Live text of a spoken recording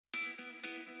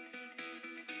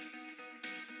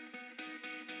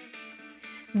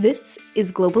This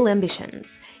is Global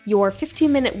Ambitions, your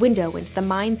 15-minute window into the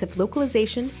minds of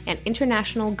localization and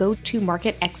international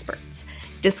go-to-market experts.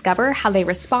 Discover how they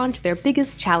respond to their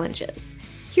biggest challenges.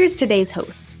 Here's today's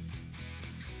host.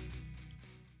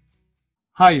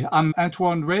 Hi, I'm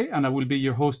Antoine Ray, and I will be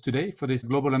your host today for this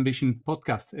Global Ambition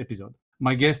podcast episode.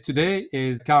 My guest today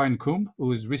is Karen Kumb,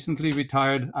 who is recently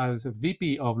retired as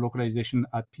VP of Localization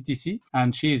at PTC,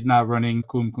 and she is now running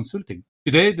Kumb Consulting.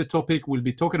 Today, the topic we'll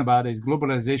be talking about is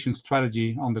globalization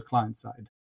strategy on the client side.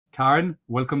 Karen,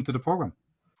 welcome to the program.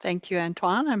 Thank you,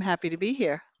 Antoine. I'm happy to be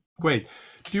here. Great.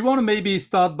 Do you want to maybe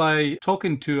start by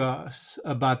talking to us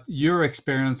about your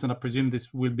experience? And I presume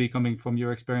this will be coming from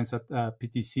your experience at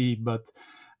PTC, but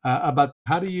about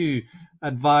how do you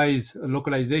advise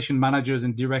localization managers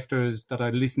and directors that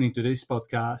are listening to this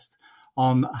podcast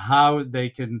on how they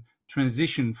can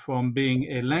transition from being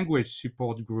a language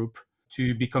support group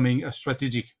to becoming a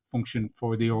strategic function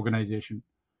for the organization?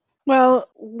 Well,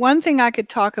 one thing I could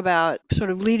talk about sort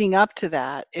of leading up to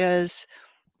that is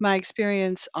my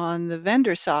experience on the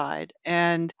vendor side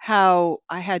and how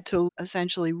I had to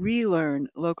essentially relearn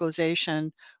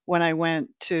localization when I went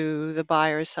to the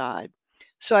buyer side.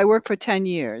 So I worked for 10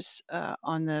 years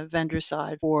on the vendor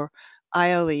side for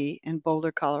ILE in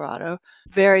Boulder, Colorado.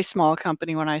 Very small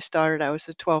company when I started. I was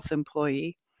the 12th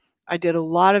employee. I did a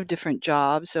lot of different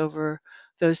jobs over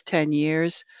those 10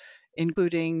 years,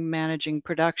 including managing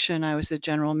production. I was the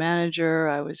general manager.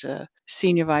 I was a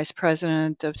senior vice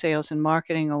president of sales and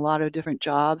marketing, a lot of different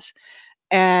jobs.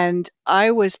 And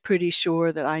I was pretty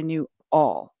sure that I knew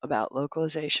all about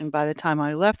localization by the time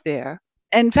I left there.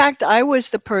 In fact, I was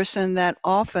the person that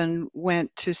often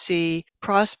went to see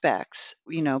prospects,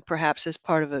 perhaps as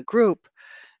part of a group,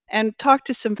 and talked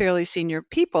to some fairly senior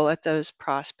people at those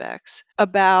prospects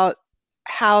about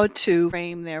how to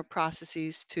frame their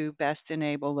processes to best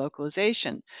enable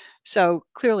localization. So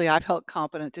clearly, I felt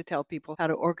competent to tell people how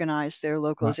to organize their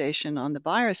localization on the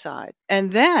buyer side.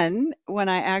 And then when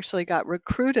I actually got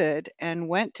recruited and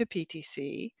went to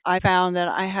PTC, I found that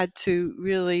I had to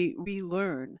really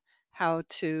relearn how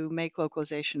to make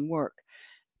localization work.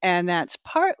 And that's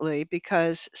partly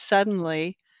because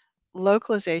suddenly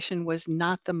localization was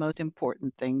not the most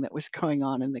important thing that was going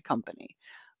on in the company.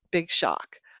 Big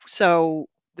shock. So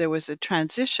there was a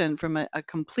transition from a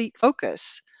complete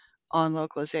focus on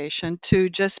localization to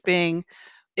just being,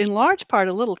 in large part,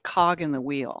 a little cog in the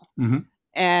wheel,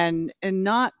 and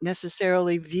not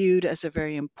necessarily viewed as a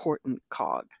very important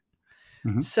cog.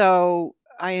 So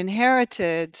I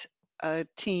inherited a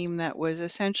team that was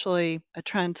essentially a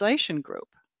translation group.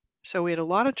 So we had a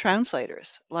lot of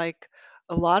translators, like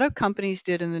a lot of companies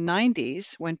did in the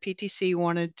 90s when PTC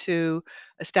wanted to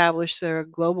establish their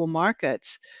global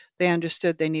markets. They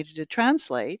understood they needed to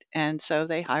translate, and so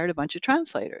they hired a bunch of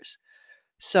translators.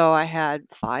 So I had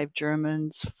 5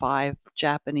 Germans, 5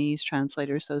 Japanese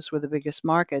translators. Those were the biggest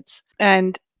markets.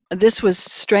 And this was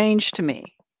strange to me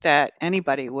that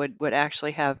anybody would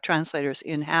actually have translators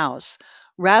in-house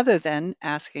rather than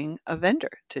asking a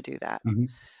vendor to do that.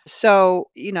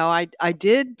 So, I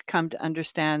did come to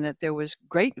understand that there was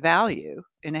great value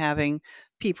in having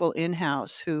people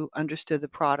in-house who understood the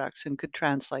products and could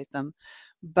translate them,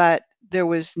 but there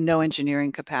was no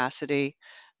engineering capacity.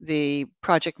 The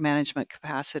project management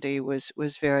capacity was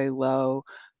very low.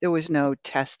 There was no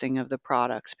testing of the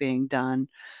products being done.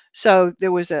 So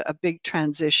there was a big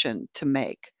transition to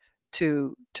make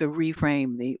to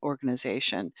reframe the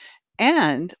organization.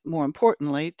 And more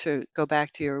importantly, to go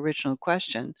back to your original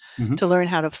question, to learn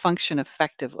how to function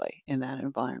effectively in that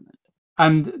environment.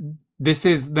 And this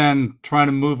is then trying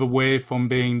to move away from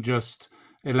being just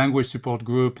a language support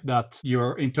group that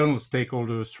your internal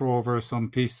stakeholders throw over some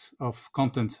piece of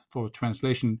content for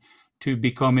translation to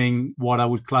becoming what I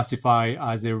would classify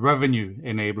as a revenue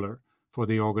enabler for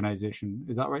the organization.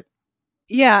 Is that right?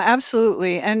 Yeah,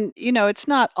 absolutely. And, it's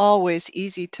not always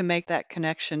easy to make that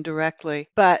connection directly,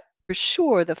 but for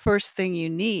sure, the first thing you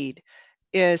need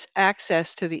is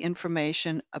access to the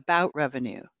information about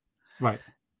revenue. Right.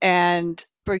 And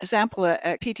for example,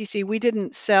 at PTC, we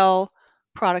didn't sell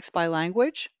products by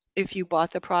language. If you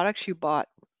bought the products, you bought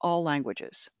all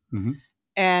languages.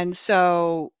 And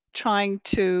so trying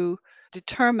to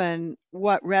determine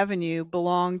what revenue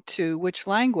belonged to which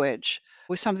language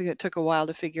was something that took a while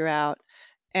to figure out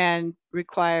and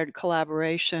required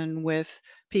collaboration with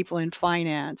people in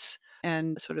finance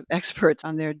and sort of experts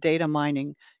on their data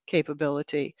mining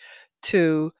capability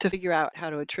to figure out how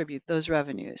to attribute those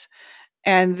revenues.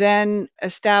 And then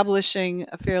establishing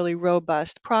a fairly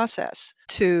robust process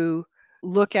to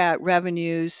look at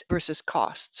revenues versus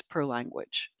costs per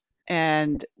language.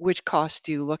 And which costs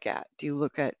do you look at? Do you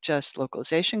look at just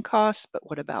localization costs, but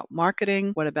what about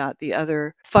marketing? What about the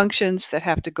other functions that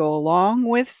have to go along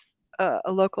with a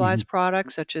Mhm. localized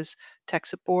product, such as tech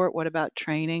support? What about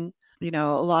training? A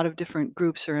lot of different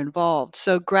groups are involved.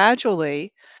 So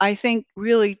gradually, I think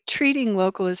really treating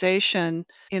localization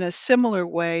in a similar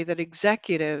way that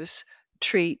executives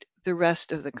treat the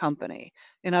rest of the company.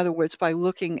 In other words, by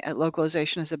looking at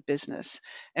localization as a business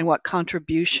and what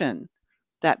contribution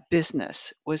that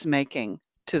business was making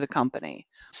to the company.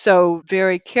 So,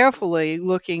 very carefully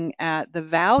looking at the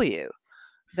value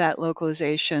that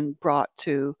localization brought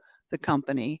to the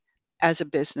company as a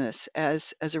business,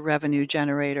 as a revenue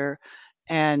generator,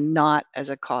 and not as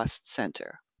a cost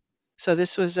center. So,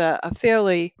 this was a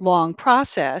fairly long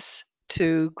process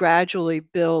to gradually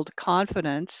build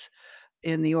confidence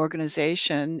in the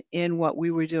organization in what we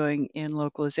were doing in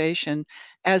localization,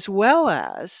 as well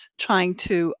as trying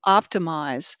to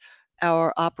optimize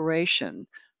our operation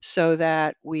so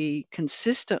that we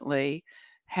consistently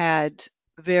had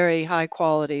very high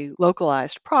quality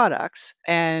localized products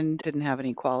and didn't have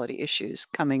any quality issues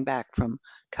coming back from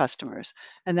customers.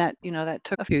 And that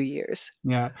took a few years.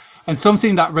 Yeah. And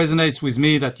something that resonates with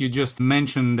me that you just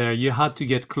mentioned there, you had to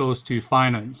get close to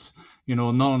finance,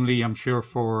 not only, I'm sure,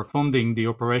 for funding the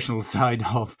operational side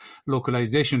of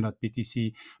localization at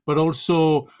PTC, but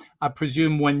also, I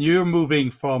presume, when you're moving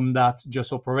from that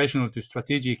just operational to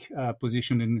strategic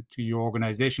position into your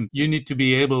organization, you need to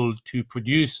be able to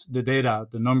produce the data,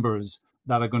 the numbers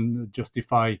that are going to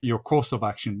justify your course of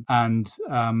action. And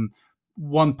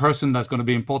one person that's going to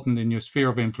be important in your sphere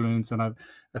of influence, and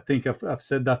I think I've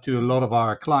said that to a lot of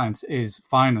our clients, is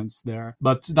finance there.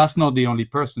 But that's not the only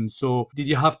person. So did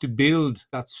you have to build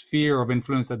that sphere of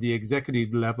influence at the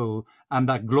executive level and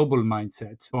that global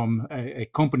mindset from a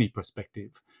company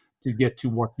perspective to get to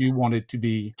what you wanted to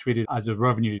be treated as a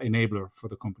revenue enabler for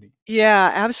the company?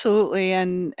 Yeah, absolutely.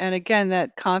 And again,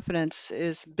 that confidence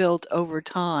is built over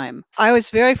time. I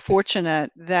was very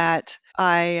fortunate that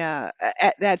at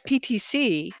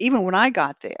PTC, even when I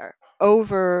got there,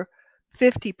 over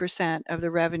 50% of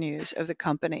the revenues of the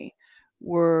company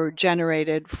were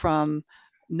generated from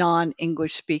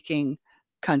non-English speaking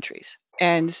countries.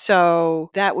 And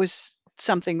so that was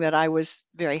something that I was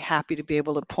very happy to be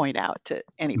able to point out to Mhm.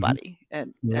 anybody at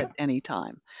Yeah. any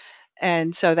time.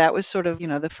 And so that was sort of,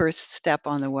 the first step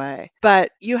on the way.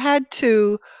 But you had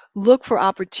to look for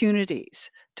opportunities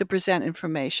to present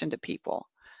information to people.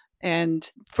 And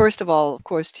first of all, of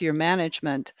course, to your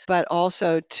management, but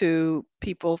also to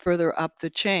people further up the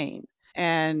chain.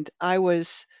 And I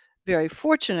was very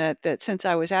fortunate that since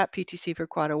I was at PTC for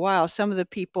quite a while, some of the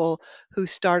people who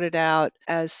started out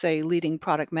as, say, leading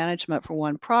product management for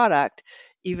one product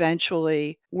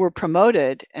eventually were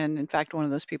promoted. And in fact, one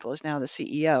of those people is now the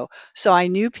CEO. So I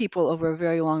knew people over a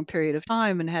very long period of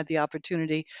time and had the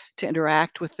opportunity to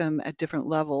interact with them at different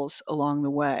levels along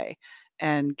the way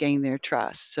and gain their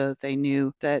trust so that they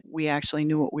knew that we actually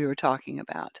knew what we were talking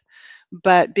about.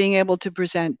 But being able to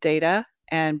present data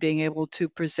and being able to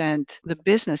present the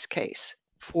business case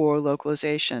for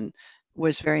localization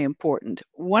was very important.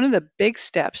 One of the big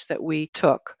steps that we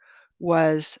took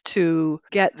was to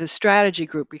get the strategy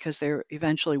group, because there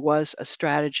eventually was a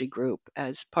strategy group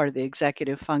as part of the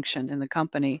executive function in the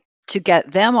company, to get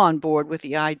them on board with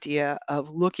the idea of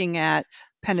looking at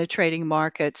penetrating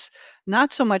markets,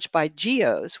 not so much by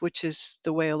geos, which is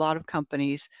the way a lot of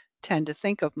companies tend to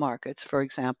think of markets. For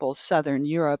example, Southern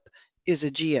Europe is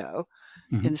a geo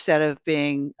Mhm. instead of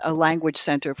being a language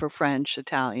center for French,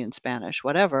 Italian, Spanish,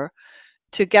 whatever,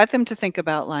 to get them to think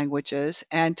about languages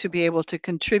and to be able to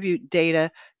contribute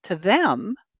data to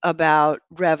them about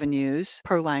revenues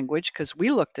per language, because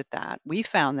we looked at that. We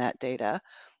found that data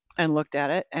and looked at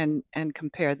it and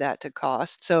compared that to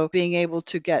cost. So being able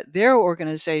to get their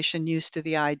organization used to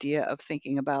the idea of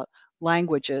thinking about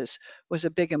languages was a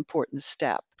big important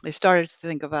step. They started to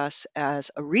think of us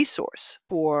as a resource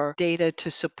for data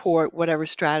to support whatever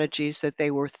strategies that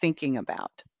they were thinking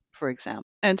about, for example.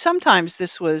 And sometimes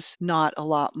this was not a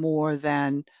lot more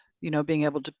than being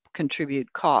able to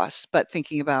contribute costs, but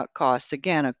thinking about costs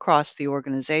again across the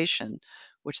organization,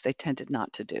 which they tended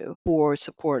not to do, for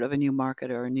support of a new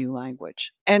market or a new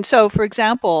language. And so, for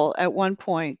example, at one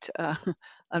point,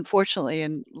 unfortunately,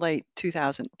 in late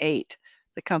 2008,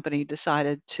 the company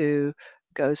decided to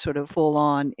go sort of full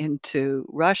on into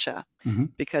Russia Mhm.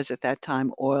 because at that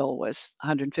time oil was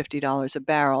 $150 a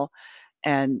barrel.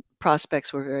 and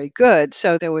prospects were very good.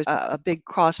 So there was a big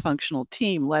cross-functional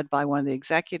team led by one of the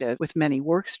executives with many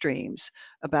work streams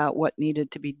about what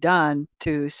needed to be done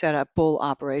to set up full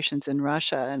operations in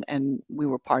Russia, and we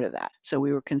were part of that. So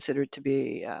we were considered to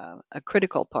be a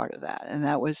critical part of that, and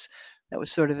that was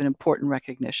sort of an important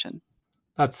recognition.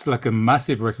 That's like a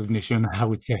massive recognition, I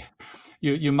would say.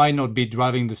 You might not be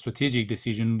driving the strategic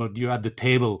decision, but you're at the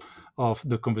table of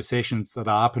the conversations that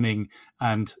are happening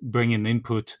and bringing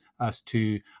input as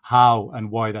to how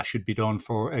and why that should be done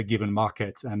for a given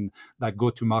market. And that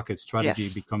go-to-market strategy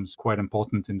Yes. becomes quite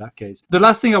important in that case. The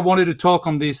last thing I wanted to talk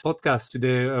on this podcast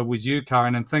today with you,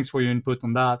 Karen, and thanks for your input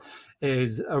on that,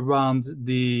 is around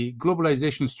the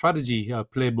globalization strategy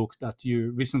playbook that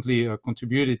you recently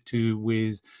contributed to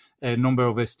with a number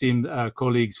of esteemed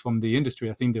colleagues from the industry.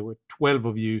 I think there were 12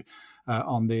 of you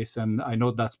on this, and I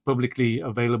know that's publicly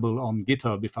available on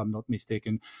GitHub, if I'm not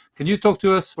mistaken. Can you talk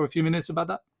to us for a few minutes about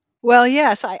that? Well,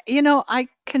 yes, I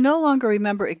can no longer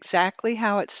remember exactly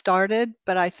how it started,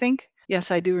 but I think,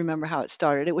 yes, I do remember how it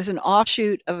started. It was an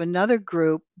offshoot of another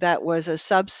group that was a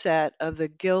subset of the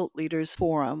Guild Leaders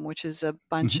Forum, which is a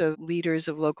bunch Mm-hmm. of leaders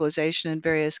of localization in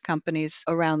various companies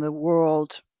around the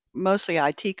world, mostly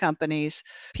IT companies,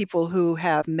 people who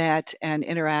have met and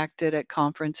interacted at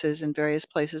conferences in various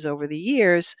places over the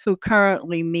years, who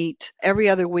currently meet every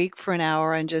other week for an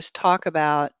hour and just talk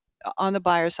about, on the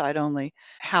buyer side only,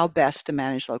 how best to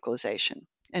manage localization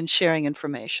and sharing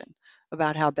information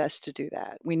about how best to do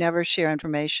that. We never share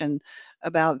information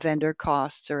about vendor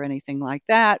costs or anything like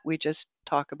that. We just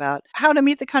talk about how to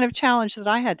meet the kind of challenge that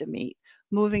I had to meet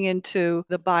moving into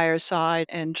the buyer side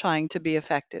and trying to be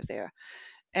effective there.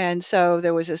 And so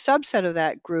there was a subset of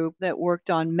that group that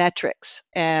worked on metrics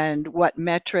and what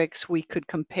metrics we could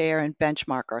compare and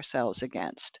benchmark ourselves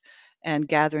against, and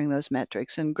gathering those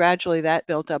metrics. And gradually that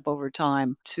built up over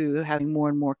time to having more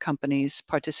and more companies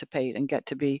participate and get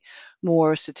to be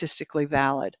more statistically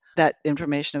valid. That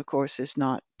information, of course, is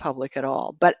not public at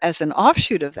all. But as an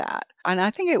offshoot of that, and I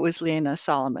think it was Lena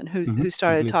Solomon Mm-hmm. who I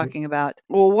started believe so. talking about,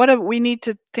 well, we need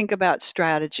to think about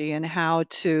strategy and how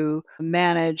to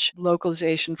manage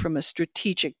localization from a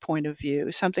strategic point of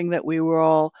view, something that we were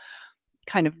all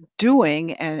kind of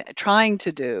doing and trying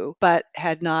to do, but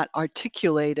had not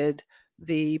articulated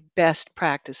the best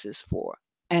practices for.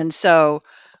 And so,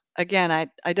 again,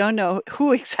 I don't know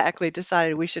who exactly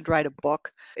decided we should write a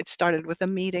book. It started with a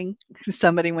meeting.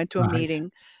 Somebody went to a Right.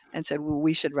 meeting and said, well,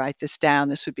 we should write this down.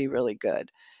 This would be really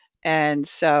good. And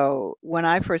so when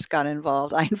I first got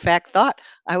involved, I in fact thought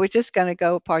I was just going to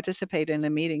go participate in a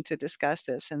meeting to discuss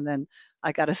this. And then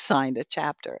I got assigned a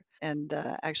chapter and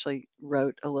actually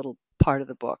wrote a little part of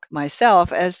the book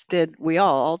myself, as did we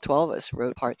all 12 of us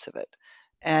wrote parts of it.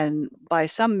 And by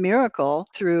some miracle,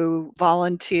 through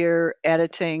volunteer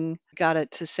editing, got it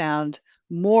to sound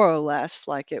more or less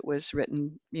like it was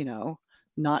written,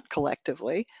 not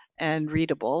collectively and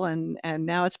readable. And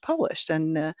now it's published.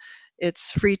 And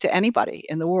it's free to anybody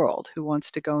in the world who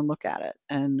wants to go and look at it.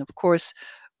 And of course,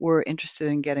 we're interested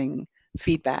in getting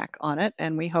feedback on it,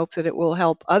 and we hope that it will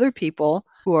help other people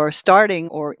who are starting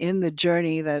or in the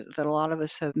journey that a lot of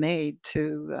us have made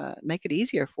to make it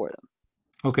easier for them.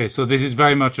 Okay, so this is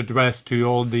very much addressed to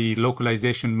all the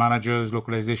localization managers,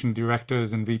 localization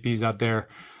directors, and VPs out there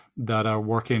that are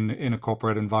working in a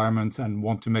corporate environment and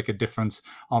want to make a difference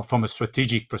from a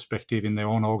strategic perspective in their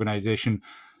own organization,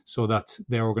 so that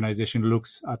their organization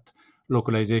looks at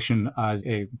localization as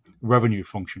a revenue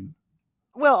function.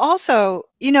 Well, also,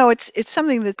 it's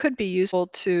something that could be useful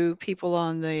to people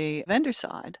on the vendor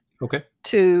side Okay.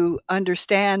 to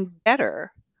understand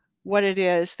better what it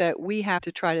is that we have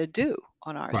to try to do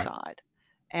on our Right. side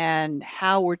and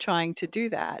how we're trying to do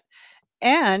that,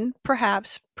 and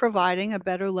perhaps providing a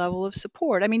better level of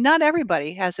support. I mean, not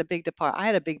everybody has a big department. I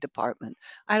had a big department.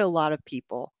 I had a lot of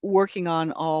people working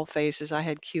on all phases. I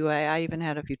had QA. I even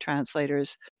had a few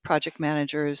translators, project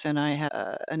managers, and I had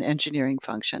an engineering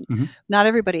function. Mm-hmm. Not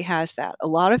everybody has that. A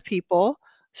lot of people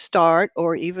start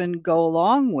or even go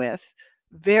along with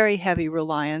very heavy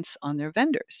reliance on their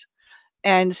vendors.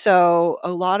 And so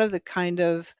a lot of the kind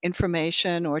of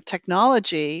information or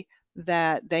technology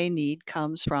that they need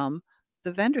comes from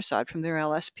the vendor side, from their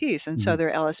LSPs. And so Mm-hmm.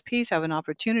 their LSPs have an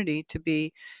opportunity to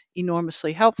be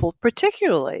enormously helpful,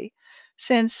 particularly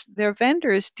since their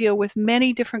vendors deal with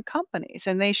many different companies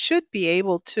and they should be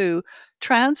able to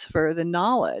transfer the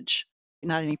knowledge,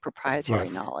 not any proprietary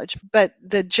Right. knowledge, but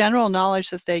the general knowledge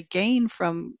that they gain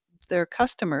from their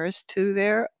customers to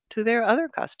their other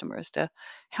customers to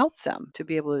help them to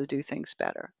be able to do things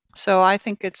better. So I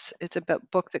think it's a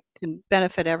book that can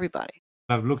benefit everybody.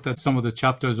 I've looked at some of the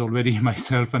chapters already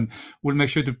myself, and we'll make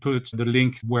sure to put the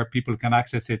link where people can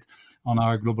access it on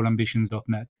our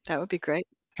globalambitions.net. That would be great.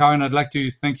 Karen, I'd like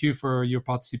to thank you for your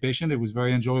participation. It was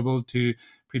very enjoyable to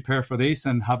prepare for this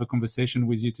and have a conversation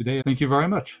with you today. Thank you very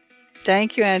much.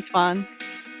 Thank you, Antoine.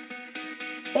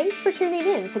 Thanks for tuning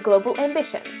in to Global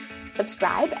Ambitions.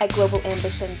 Subscribe at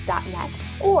globalambitions.net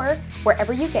or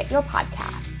wherever you get your podcasts.